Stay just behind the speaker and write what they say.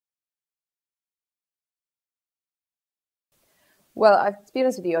Well, to be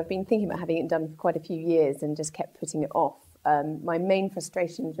honest with you, I've been thinking about having it done for quite a few years and just kept putting it off. My main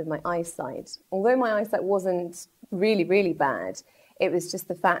frustration was with my eyesight. Although my eyesight wasn't really, really bad, it was just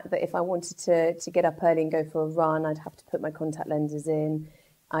the fact that if I wanted to get up early and go for a run, I'd have to put my contact lenses in.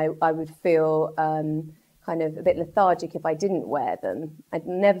 I would feel kind of a bit lethargic if I didn't wear them. I'd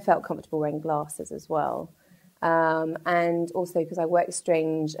never felt comfortable wearing glasses as well. And also because I work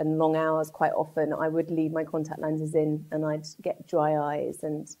strange and long hours quite often, I would leave my contact lenses in and I'd get dry eyes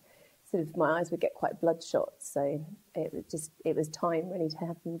and sort of my eyes would get quite bloodshot. So it was time really to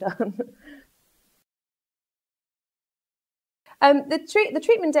have them done. The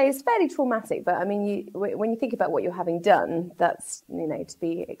treatment day is fairly traumatic, but I mean, when you think about what you're having done, that's to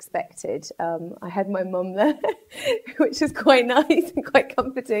be expected. I had my mum there, which was quite nice and quite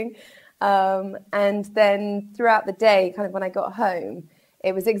comforting. And then throughout the day, kind of when I got home,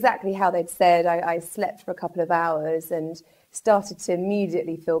 it was exactly how they'd said. I slept for a couple of hours and started to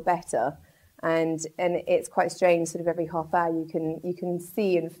immediately feel better. And it's quite strange. Sort of every half hour, you can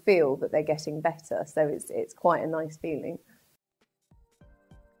see and feel that they're getting better. So it's quite a nice feeling.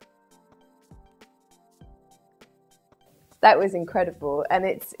 That was incredible,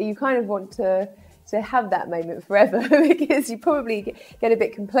 and you kind of want to have that moment forever because you probably get a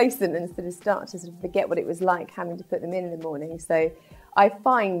bit complacent and sort of start to sort of forget what it was like having to put them in the morning. So I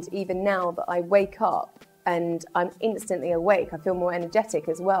find even now that I wake up and I'm instantly awake, I feel more energetic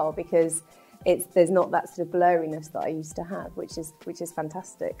as well because there's not that sort of blurriness that I used to have, which is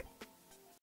fantastic.